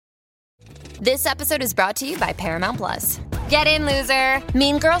This episode is brought to you by Paramount Plus. Get in, loser!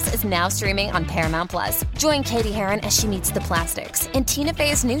 Mean Girls is now streaming on Paramount Plus. Join Katie Heron as she meets the plastics in Tina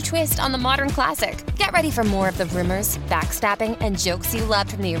Fey's new twist on the modern classic. Get ready for more of the rumors, backstabbing, and jokes you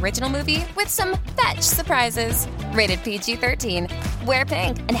loved from the original movie with some fetch surprises. Rated PG-13. Wear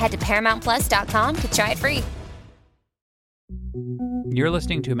pink and head to ParamountPlus.com to try it free. You're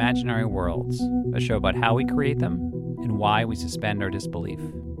listening to Imaginary Worlds, a show about how we create them and why we suspend our disbelief.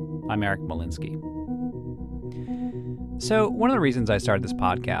 I'm Eric Molinsky. So, one of the reasons I started this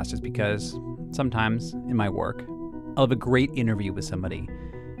podcast is because sometimes in my work, I'll have a great interview with somebody,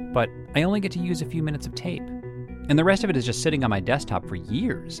 but I only get to use a few minutes of tape. And the rest of it is just sitting on my desktop for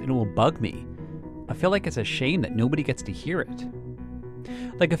years, and it will bug me. I feel like it's a shame that nobody gets to hear it.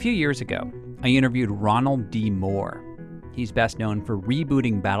 Like a few years ago, I interviewed Ronald D. Moore. He's best known for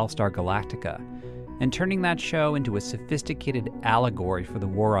rebooting Battlestar Galactica and turning that show into a sophisticated allegory for the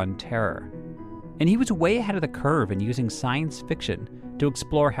War on Terror. And he was way ahead of the curve in using science fiction to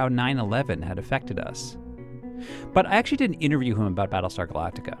explore how 9/11 had affected us. But I actually didn't interview him about Battlestar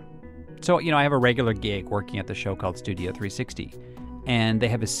Galactica. So, I have a regular gig working at the show called Studio 360, and they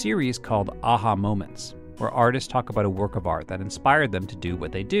have a series called Aha Moments, where artists talk about a work of art that inspired them to do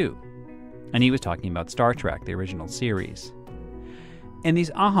what they do. And he was talking about Star Trek, the original series. And these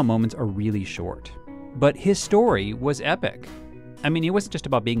aha moments are really short. But his story was epic. I mean, it wasn't just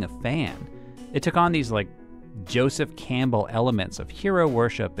about being a fan. It took on these, Joseph Campbell elements of hero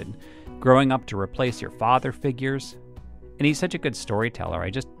worship and growing up to replace your father figures. And he's such a good storyteller, I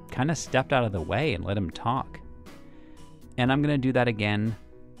just kind of stepped out of the way and let him talk. And I'm going to do that again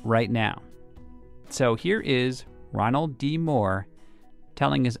right now. So here is Ronald D. Moore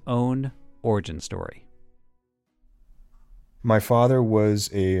telling his own origin story. My father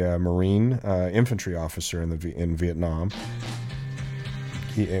was a Marine infantry officer in Vietnam.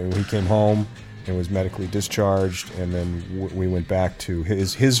 He came home and was medically discharged, and then we went back to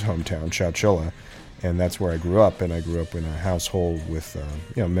his hometown, Chowchilla, and that's where I grew up. And I grew up in a household with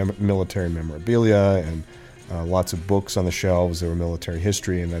military memorabilia and lots of books on the shelves that were military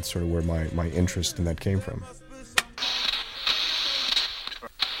history, and that's sort of where my interest in that came from.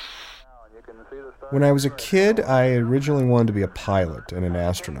 When I was a kid, I originally wanted to be a pilot and an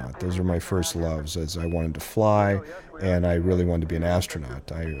astronaut. Those were my first loves, as I wanted to fly, and I really wanted to be an astronaut.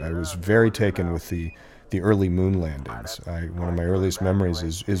 I was very taken with the early moon landings. One of my earliest memories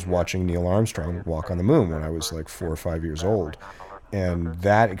is watching Neil Armstrong walk on the moon when I was 4 or 5 years old. And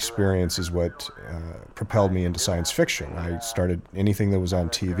that experience is what propelled me into science fiction. I started anything that was on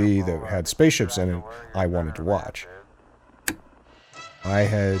TV that had spaceships in it, I wanted to watch. I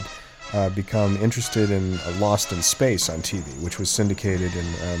had become interested in Lost in Space on TV, which was syndicated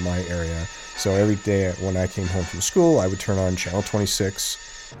in my area. So every day when I came home from school, I would turn on Channel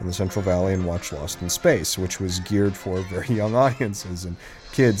 26 in the Central Valley and watch Lost in Space, which was geared for very young audiences and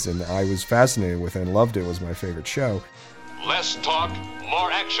kids, and I was fascinated with it and loved it. It was my favorite show. Less talk,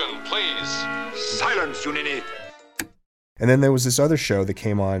 more action, please. Silence, Junini. And then there was this other show that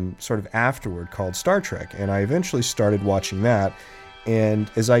came on sort of afterward called Star Trek, and I eventually started watching that. And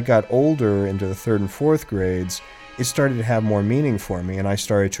as I got older into the 3rd and 4th grades, it started to have more meaning for me, and I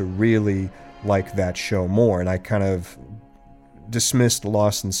started to really like that show more. And I kind of dismissed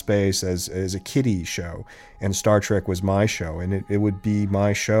Lost in Space as a kiddie show, and Star Trek was my show, and it would be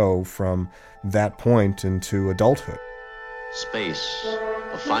my show from that point into adulthood. Space,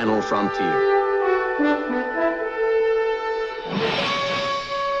 the final frontier.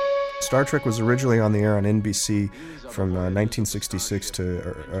 Star Trek was originally on the air on NBC from 1966 to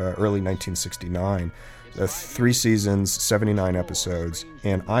early 1969. 3 seasons, 79 episodes,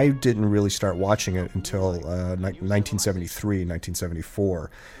 and I didn't really start watching it until 1973,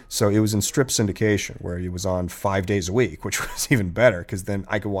 1974. So it was in strip syndication, where it was on 5 days a week, which was even better, because then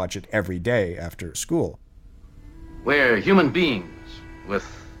I could watch it every day after school. We're human beings with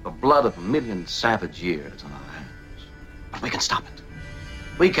the blood of a million savage years on our hands. But we can stop it.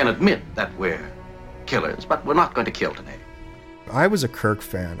 We can admit that we're killers, but we're not going to kill today. I was a Kirk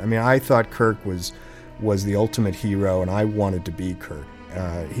fan. I mean, I thought Kirk was the ultimate hero, and I wanted to be Kirk.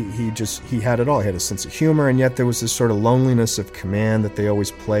 He had it all. He had a sense of humor, and yet there was this sort of loneliness of command that they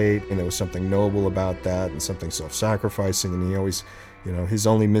always played, and there was something noble about that and something self-sacrificing, and he always, his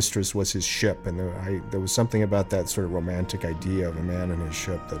only mistress was his ship, and there was something about that sort of romantic idea of a man and his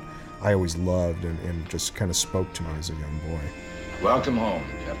ship that I always loved and just kind of spoke to me as a young boy. Welcome home,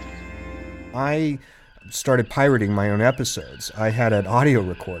 Captain. I started pirating my own episodes. I had an audio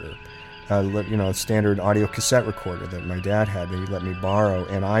recorder, a standard audio cassette recorder that my dad had that he let me borrow,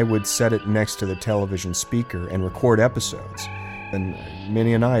 and I would set it next to the television speaker and record episodes. And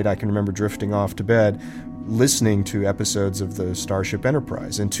many a night I can remember drifting off to bed, listening to episodes of the Starship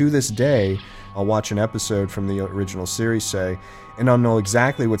Enterprise. And to this day, I'll watch an episode from the original series, say, and I'll know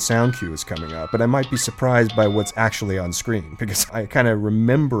exactly what sound cue is coming up, but I might be surprised by what's actually on screen, because I kind of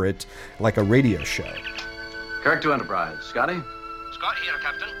remember it like a radio show. Kirk to Enterprise. Scotty? Scott here,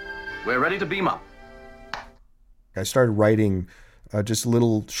 Captain. We're ready to beam up. I started writing just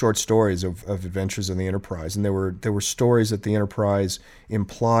little short stories of adventures in the Enterprise, and there were stories that the Enterprise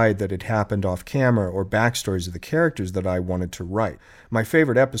implied that it happened off camera, or backstories of the characters that I wanted to write. My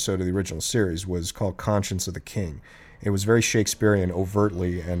favorite episode of the original series was called Conscience of the King. It was very Shakespearean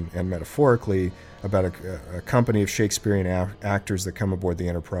overtly and metaphorically about a company of Shakespearean actors that come aboard the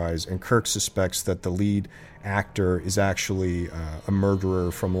Enterprise, and Kirk suspects that the lead actor is actually a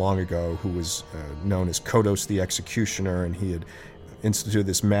murderer from long ago who was known as Kodos the Executioner, and he had instituted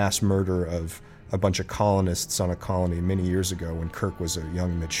this mass murder of a bunch of colonists on a colony many years ago when Kirk was a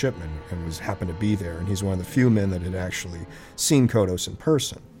young midshipman and happened to be there, and he's one of the few men that had actually seen Kodos in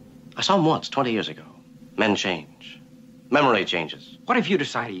person. I saw him once, 20 years ago. Men change. Memory changes. What if you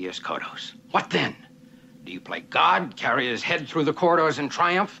decide to use Kodos? What then? Do you play God, carry his head through the corridors in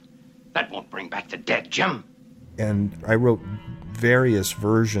triumph? That won't bring back the dead, Jim. And I wrote various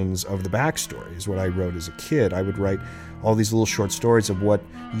versions of the backstories. What I wrote as a kid, I would write all these little short stories of what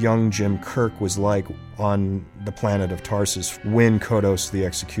young Jim Kirk was like on the planet of Tarsus when Kodos the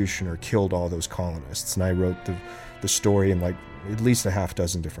Executioner killed all those colonists. And I wrote the story in like at least a half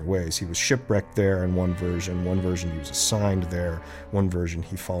dozen different ways. He was shipwrecked there in one version he was assigned there, one version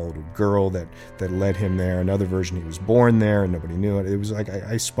he followed a girl that led him there, another version he was born there and nobody knew it. It was like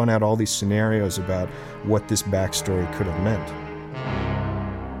I spun out all these scenarios about what this backstory could have meant.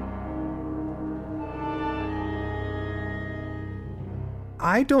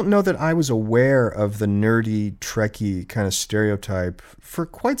 I don't know that I was aware of the nerdy, Trekkie kind of stereotype for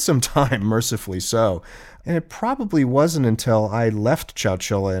quite some time, mercifully so. And it probably wasn't until I left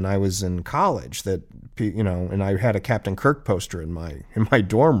Chowchilla and I was in college that, and I had a Captain Kirk poster in my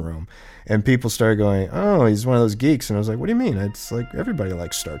dorm room, and people started going, "Oh, he's one of those geeks." And I was like, "What do you mean? It's like everybody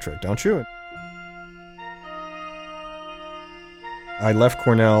likes Star Trek, don't you?" I left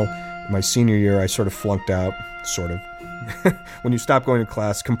Cornell my senior year. I sort of flunked out, sort of. When you stop going to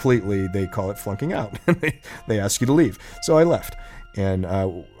class completely, they call it flunking out. They ask you to leave. So I left. And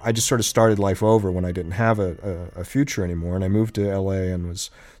I just sort of started life over when I didn't have a future anymore. And I moved to LA and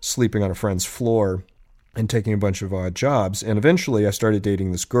was sleeping on a friend's floor and taking a bunch of odd jobs. And eventually I started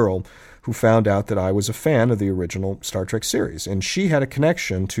dating this girl who found out that I was a fan of the original Star Trek series. And she had a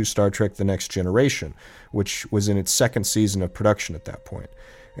connection to Star Trek The Next Generation, which was in its second season of production at that point.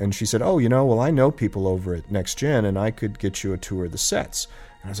 And she said, "Oh, well, I know people over at Next Gen, and I could get you a tour of the sets."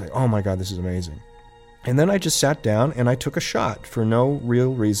 And I was like, "Oh my God, this is amazing." And then I just sat down and I took a shot. For no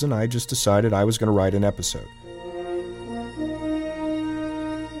real reason, I just decided I was going to write an episode.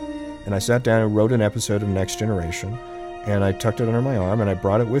 And I sat down and wrote an episode of Next Generation, and I tucked it under my arm, and I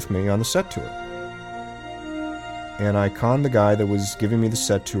brought it with me on the set tour. And I conned the guy that was giving me the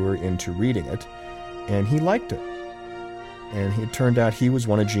set tour into reading it, and he liked it. And it turned out he was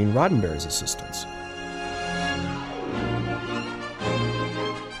one of Gene Roddenberry's assistants.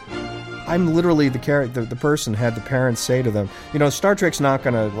 I'm literally the person had the parents say to them, Star Trek's not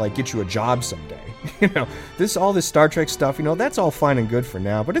going to get you a job someday. All this Star Trek stuff, that's all fine and good for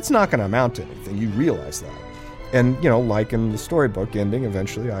now, but it's not going to amount to anything. You realize that. And, like in the storybook ending,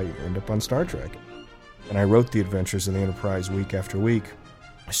 eventually I end up on Star Trek. And I wrote the adventures of the Enterprise week after week.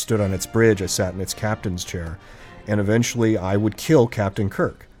 I stood on its bridge, I sat in its captain's chair, and eventually I would kill Captain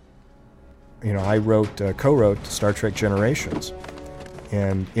Kirk. I co-wrote Star Trek Generations.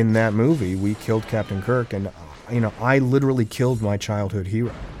 And in that movie, we killed Captain Kirk, and, I literally killed my childhood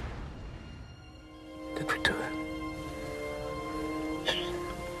hero. Did we do it?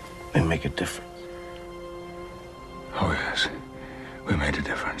 We make a difference. Oh, yes. We made a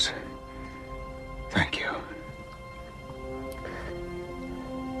difference. Thank you.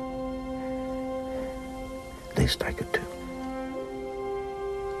 At least I could too.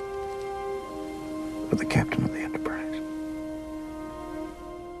 For the captain of the Enterprise.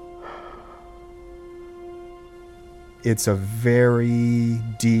 It's a very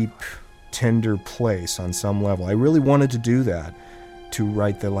deep, tender place on some level. I really wanted to do that, to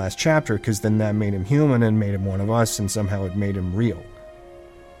write the last chapter, because then that made him human and made him one of us, and somehow it made him real.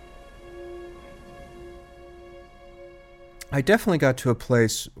 I definitely got to a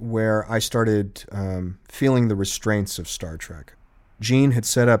place where I started feeling the restraints of Star Trek. Gene had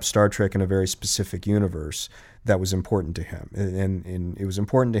set up Star Trek in a very specific universe that was important to him. And it was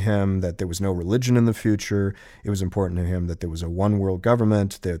important to him that there was no religion in the future. It was important to him that there was a one-world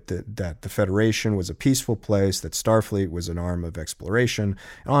government, that the Federation was a peaceful place, that Starfleet was an arm of exploration,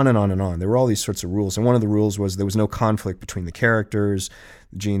 on and on and on. There were all these sorts of rules. And one of the rules was there was no conflict between the characters,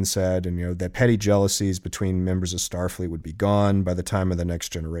 Gene said, and that petty jealousies between members of Starfleet would be gone by the time of the Next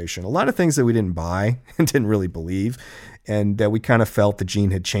Generation. A lot of things that we didn't buy and didn't really believe. And we kind of felt that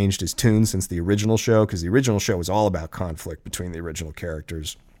Gene had changed his tune since the original show, because the original show was all about conflict between the original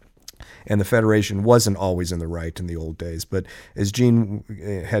characters. And the Federation wasn't always in the right in the old days. But as Gene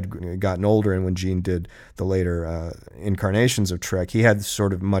had gotten older, and when Gene did the later incarnations of Trek, he had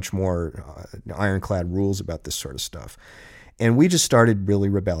sort of much more ironclad rules about this sort of stuff. And we just started really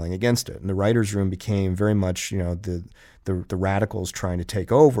rebelling against it. And the writer's room became very much, the radicals trying to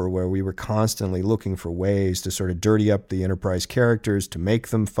take over, where we were constantly looking for ways to sort of dirty up the Enterprise characters, to make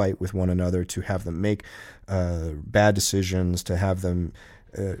them fight with one another, to have them make bad decisions, to have them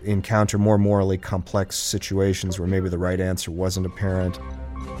encounter more morally complex situations where maybe the right answer wasn't apparent.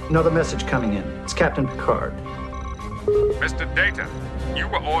 Another message coming in. It's Captain Picard. Mr. Data, you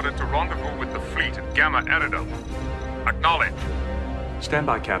were ordered to rendezvous with the fleet at Gamma Eridel. Acknowledge. Stand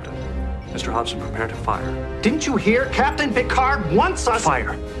by, Captain. Mr. Hobson, prepare to fire. Didn't you hear? Captain Picard wants us...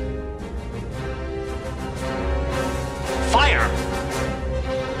 Fire. Fire!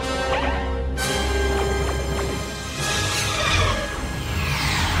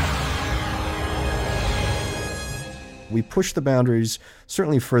 We pushed the boundaries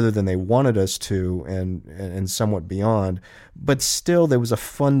certainly further than they wanted us to, and somewhat beyond, but still there was a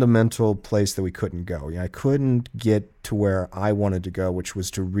fundamental place that we couldn't go. I couldn't get to where I wanted to go, which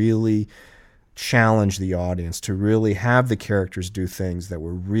was to really challenge the audience, to really have the characters do things that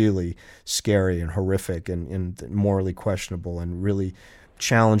were really scary and horrific and morally questionable, and really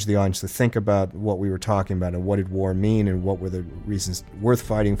challenge the audience to think about what we were talking about and what did war mean, and what were the reasons worth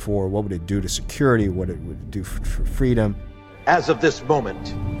fighting for, what would it do to security, what it would do for freedom. As of this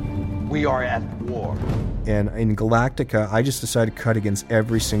moment, we are at war. And in Galactica, I just decided to cut against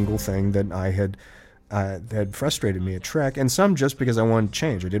every single thing that I had that frustrated me at Trek, and some just because I wanted to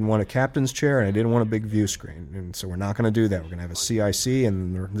change. I didn't want a captain's chair, and I didn't want a big view screen, and so we're not going to do that. We're going to have a CIC,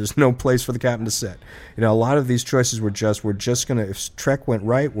 and there's no place for the captain to sit. A lot of these choices we're just going to, if Trek went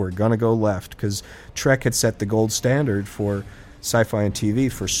right, we're going to go left, because Trek had set the gold standard for sci-fi and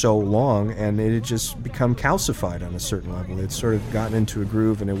TV for so long, and it had just become calcified on a certain level. It sort of gotten into a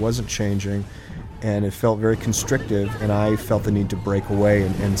groove, and it wasn't changing, and it felt very constrictive, and I felt the need to break away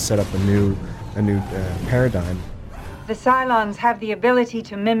and set up a new paradigm. The Cylons have the ability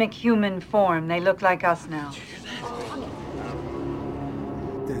to mimic human form. They look like us now.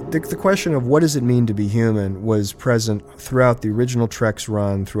 The question of what does it mean to be human was present throughout the original Trek's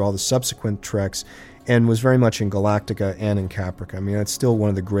run, through all the subsequent Treks, and was very much in Galactica and in Caprica. I mean, that's still one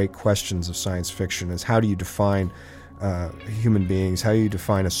of the great questions of science fiction, is how do you define human beings? How do you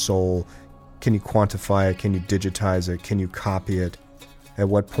define a soul? Can you quantify it? Can you digitize it? Can you copy it? At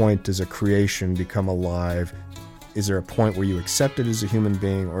what point does a creation become alive? Is there a point where you accept it as a human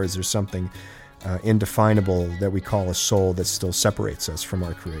being, or is there something indefinable that we call a soul that still separates us from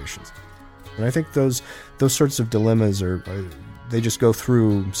our creations? And I think those sorts of dilemmas they just go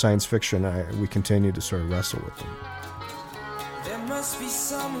through science fiction. We continue to sort of wrestle with them. There must be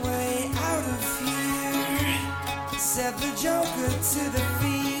some way out of here, said the Joker to the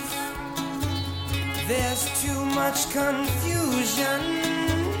thief. There's too much confusion,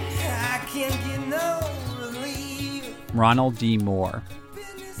 I can't get no relief. Ronald D. Moore.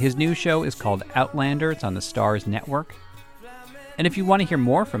 His new show is called Outlander. It's on the Starz Network. And if you want to hear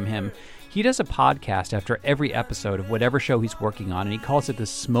more from him, he does a podcast after every episode of whatever show he's working on, and he calls it the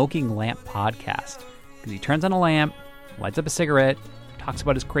Smoking Lamp Podcast, because he turns on a lamp, lights up a cigarette, talks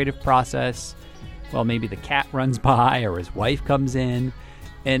about his creative process. Well, maybe the cat runs by or his wife comes in.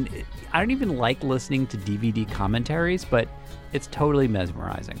 And I don't even like listening to DVD commentaries, but it's totally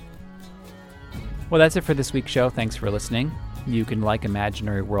mesmerizing. Well, that's it for this week's show. Thanks for listening. You can like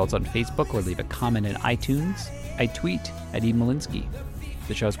Imaginary Worlds on Facebook or leave a comment in iTunes. I tweet at E. Malinsky.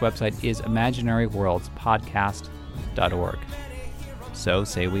 The show's website is imaginaryworldspodcast.org. So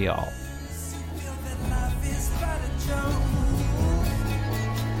say we all.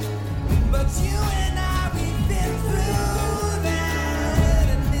 But you and I, we've been through that,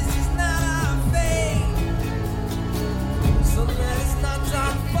 and this is not our fate. So let's not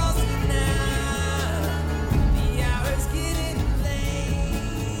talk falsely now. The hour's getting late.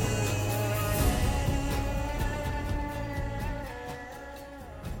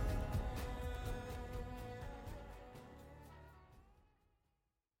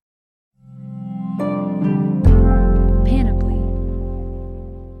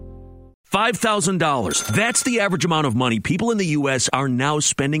 $5,000. That's the average amount of money people in the U.S. are now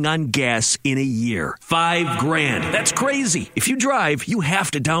spending on gas in a year. $5,000. That's crazy. If you drive, you have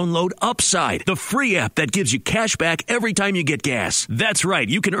to download Upside, the free app that gives you cash back every time you get gas. That's right.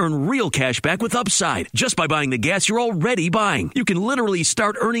 You can earn real cash back with Upside just by buying the gas you're already buying. You can literally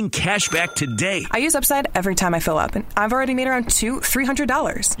start earning cash back today. I use Upside every time I fill up, and I've already made around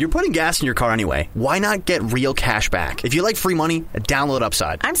 $300. You're putting gas in your car anyway. Why not get real cash back? If you like free money, download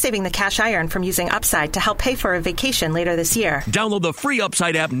Upside. I'm saving the cash I earn from using Upside to help pay for a vacation later this year. Download the free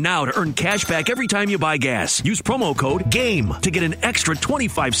Upside app now to earn cash back every time you buy gas. Use promo code GAME to get an extra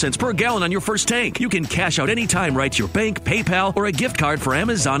 25 cents per gallon on your first tank. You can cash out anytime right to your bank, PayPal, or a gift card for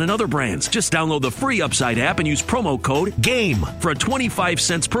Amazon and other brands. Just download the free Upside app and use promo code GAME for a 25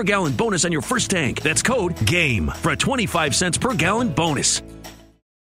 cents per gallon bonus on your first tank. That's code GAME for a 25 cents per gallon bonus.